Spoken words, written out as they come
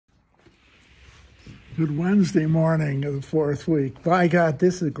Good Wednesday morning of the fourth week. By God,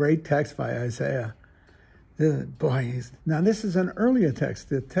 this is a great text by Isaiah. Now this is an earlier text.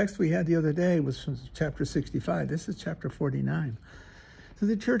 The text we had the other day was from chapter 65. This is chapter 49. So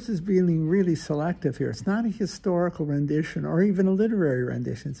the church is being really selective here. It's not a historical rendition or even a literary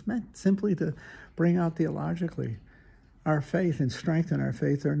rendition. It's meant simply to bring out theologically our faith and strengthen our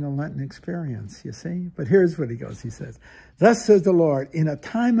faith during the Lenten experience, you see? But here's what he goes. He says, "Thus says the Lord, in a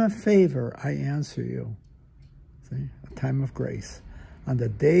time of favor I answer you." See? A time of grace. On the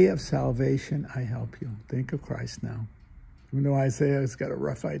day of salvation I help you. Think of Christ now. Even though Isaiah has got a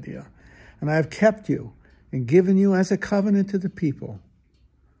rough idea. "And I have kept you and given you as a covenant to the people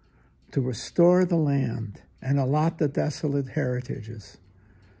to restore the land and allot the desolate heritages,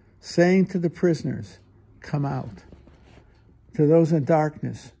 saying to the prisoners, come out. To those in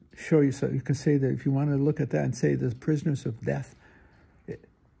darkness, show yourself." You can say that if you want to look at that and say the prisoners of death,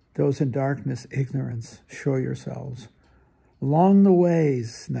 those in darkness, ignorance, show yourselves. Along the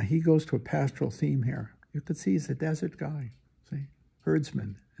ways, now he goes to a pastoral theme here. You could see he's a desert guy, see?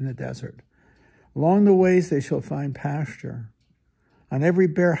 Herdsman in the desert. "Along the ways they shall find pasture. On every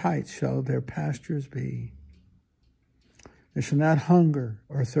bare height shall their pastures be. They shall not hunger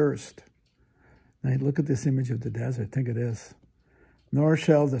or thirst." Now look at this image of the desert. Think of this. "Nor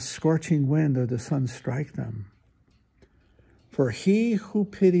shall the scorching wind or the sun strike them. For he who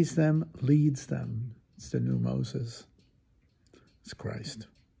pities them leads them." It's the new Moses. It's Christ.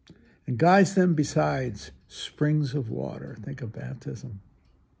 "And guides them besides springs of water." Think of baptism.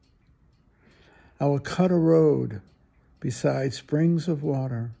 "I will cut a road beside springs of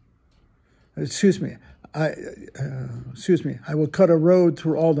water." I will cut a road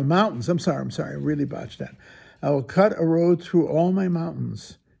through all the mountains. I'm sorry, I really botched that. "I will cut a road through all my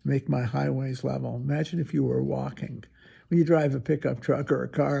mountains, make my highways level." Imagine if you were walking. When you drive a pickup truck or a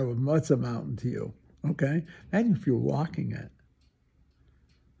car, what's a mountain to you? Okay? Imagine if you were walking it.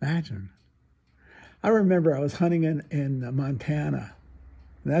 Imagine. I remember I was hunting in Montana.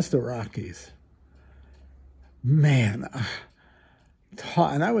 That's the Rockies. Man,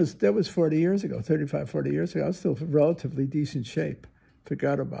 and that was 40 years ago, 35, 40 years ago. I was still in relatively decent shape.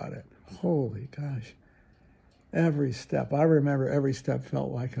 Forgot about it. Holy gosh. Every step, I remember every step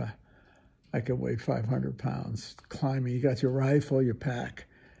felt like I could weigh 500 pounds. Climbing, you got your rifle, your pack.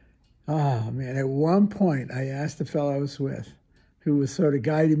 Oh man, at one point I asked the fellow I was with, who was sort of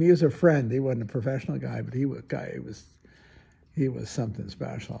guiding me. He was a friend. He wasn't a professional guy, but he was something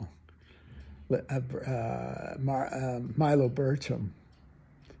special. Milo Burcham.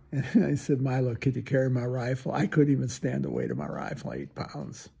 And I said, "Milo, could you carry my rifle?" I couldn't even stand the weight of my rifle, 8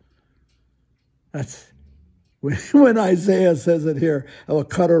 pounds. That's when Isaiah says it here, "I will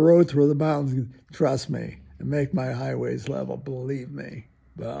cut a road through the mountains." Trust me, and make my highways level. Believe me.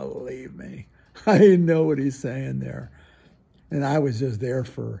 Believe me. I know what he's saying there. And I was just there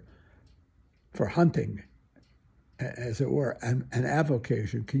for hunting, as it were, an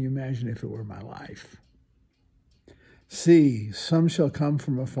avocation. Can you imagine if it were my life? "See, some shall come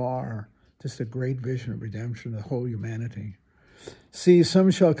from afar." Just a great vision of redemption of the whole humanity. "See, some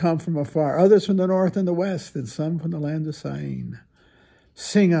shall come from afar, others from the north and the west, and some from the land of Syene.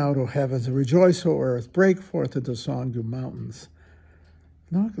 Sing out, O heavens, and rejoice, O earth. Break forth into song, you mountains."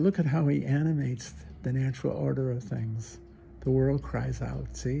 Look at how he animates the natural order of things. The world cries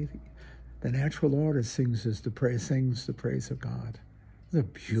out. See? The natural order sings the praise of God. It's a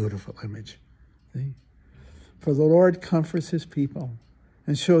beautiful image. See? "For the Lord comforts his people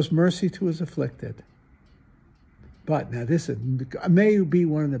and shows mercy to his afflicted." But now this may be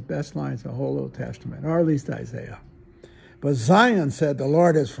one of the best lines of the whole Old Testament, or at least Isaiah. "But Zion said, the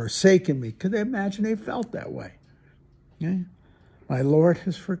Lord has forsaken me." Could they imagine they felt that way? Yeah? "My Lord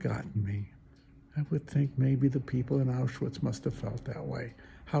has forgotten me." I would think maybe the people in Auschwitz must have felt that way.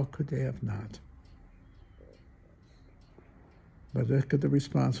 How could they have not? But look at the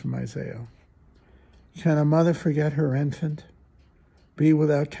response from Isaiah. "Can a mother forget her infant? Be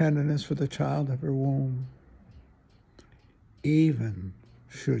without tenderness for the child of her womb? Even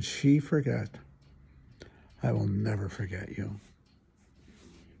should she forget, I will never forget you."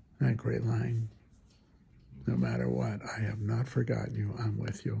 That great line. No matter what, I have not forgotten you. I'm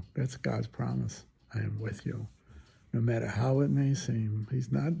with you. That's God's promise. I am with you. No matter how it may seem.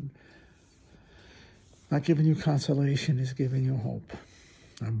 He's not giving you consolation. He's giving you hope.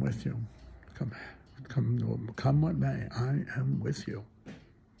 I'm with you. Come what may. I am with you.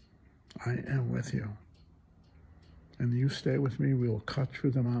 I am with you. And you stay with me. We will cut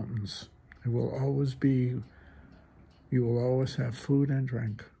through the mountains. It will always be, you will always have food and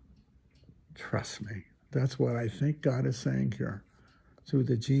drink. Trust me. That's what I think God is saying here. through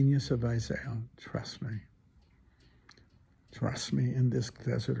the genius of Isaiah, trust me. Trust me in this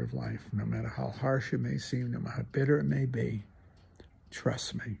desert of life, no matter how harsh it may seem, no matter how bitter it may be.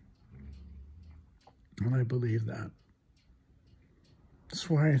 Trust me. And I believe that. That's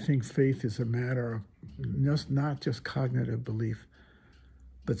why I think faith is a matter of not just cognitive belief,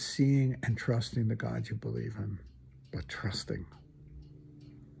 but seeing and trusting the God you believe in, but trusting.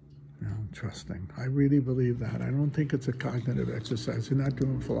 Trusting. I really believe that. I don't think it's a cognitive exercise. You're not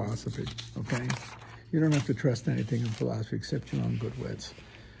doing philosophy, okay? You don't have to trust anything in philosophy except your own good wits.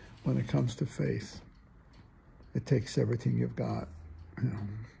 When it comes to faith, it takes everything you've got,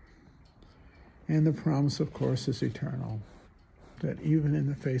 And the promise, of course, is eternal, that even in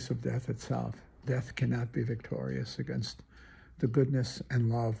the face of death itself, death cannot be victorious against the goodness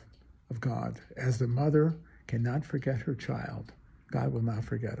and love of God. As the mother cannot forget her child, God will not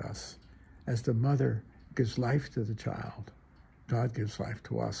forget us. As the mother gives life to the child, God gives life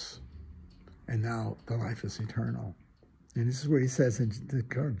to us. And now the life is eternal. And this is what he says in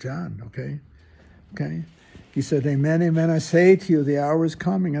John, okay? He said, amen, amen, I say to you, the hour is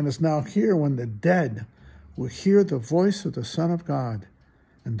coming and is now here when the dead will hear the voice of the Son of God,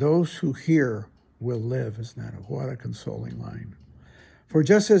 and those who hear will live. Isn't that what a consoling line? For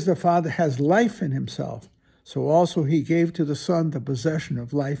just as the Father has life in himself, so also he gave to the Son the possession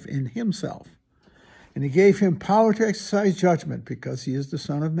of life in himself. And he gave him power to exercise judgment because he is the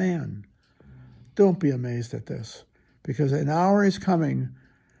Son of Man. Don't be amazed at this, because an hour is coming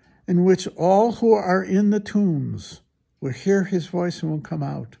in which all who are in the tombs will hear his voice and will come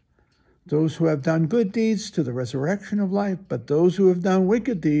out. Those who have done good deeds to the resurrection of life, but those who have done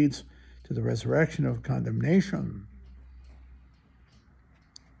wicked deeds to the resurrection of condemnation.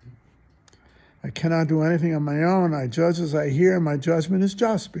 I cannot do anything on my own. I judge as I hear, and my judgment is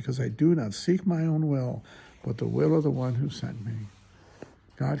just, because I do not seek my own will, but the will of the one who sent me.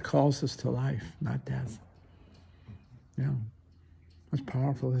 God calls us to life, not death. That's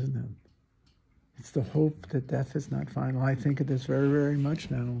powerful, isn't it? It's the hope that death is not final. I think of this very, very much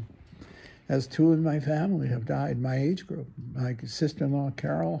now. As two in my family have died, my age group. My sister-in-law,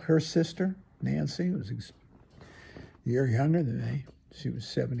 Carol, her sister, Nancy, was a year younger than me. She was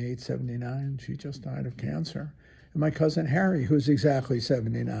 78, 79. She just died of cancer. And my cousin Harry, who's exactly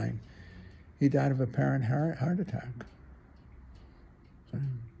 79, he died of apparent heart attack.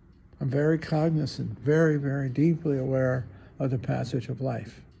 I'm very cognizant, very, very deeply aware of the passage of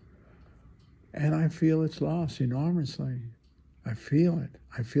life. And I feel its loss enormously. I feel it.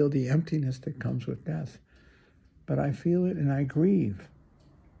 I feel the emptiness that comes with death. But I feel it and I grieve.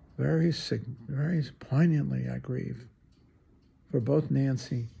 Very poignantly I grieve. For both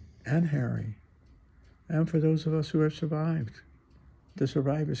Nancy and Harry, and for those of us who have survived. The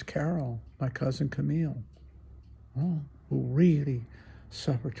survivors, Carol, my cousin Camille, who really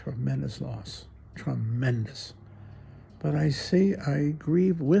suffered tremendous loss, tremendous. But I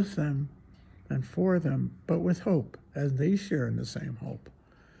grieve with them and for them, but with hope, as they share in the same hope,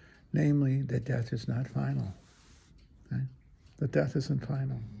 namely that death is not final. Okay? That death isn't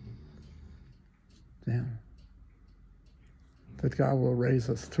final. That God will raise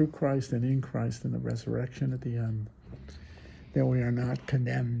us through Christ and in Christ in the resurrection at the end. That we are not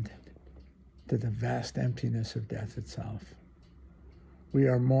condemned to the vast emptiness of death itself. We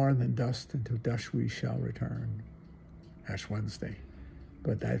are more than dust, and to dust we shall return. Ash Wednesday.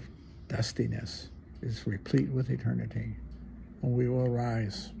 But that dustiness is replete with eternity. And we will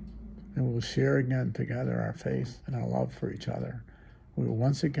rise and we will share again together our faith and our love for each other. We will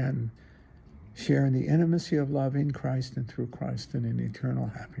once again share in the intimacy of love in Christ and through Christ and in eternal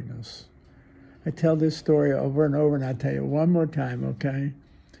happiness. I tell this story over and over, and I'll tell you one more time, okay?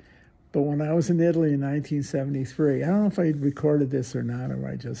 But when I was in Italy in 1973, I don't know if I recorded this or not, or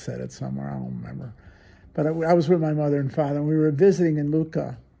I just said it somewhere, I don't remember. But I was with my mother and father, and we were visiting in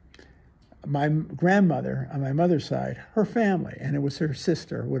Lucca. My grandmother, on my mother's side, her family, and it was her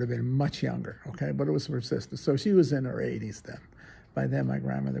sister, would have been much younger, okay? But it was her sister. So she was in her 80s then. By then, my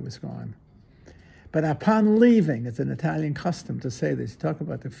grandmother was gone. But upon leaving, it's an Italian custom to say this, you talk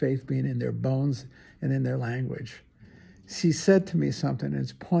about the faith being in their bones and in their language. She said to me something, and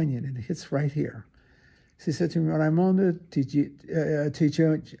it's poignant, and it hits right here. She said to me, Raimondo, ci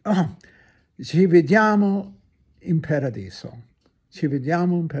vediamo in paradiso. Ci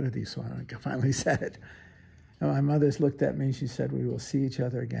vediamo in paradiso. I finally said it. And my mother's looked at me, and she said, we will see each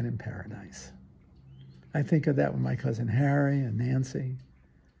other again in paradise. I think of that with my cousin Harry and Nancy,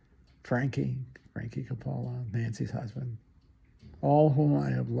 Frankie Coppola, Nancy's husband, all whom I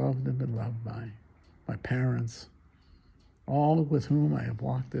have loved and been loved by, my parents, all with whom I have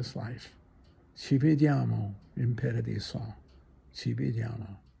walked this life. Ci vediamo in paradiso. Ci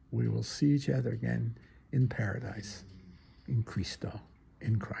vediamo. We will see each other again in paradise, in Cristo,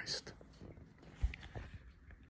 in Christ.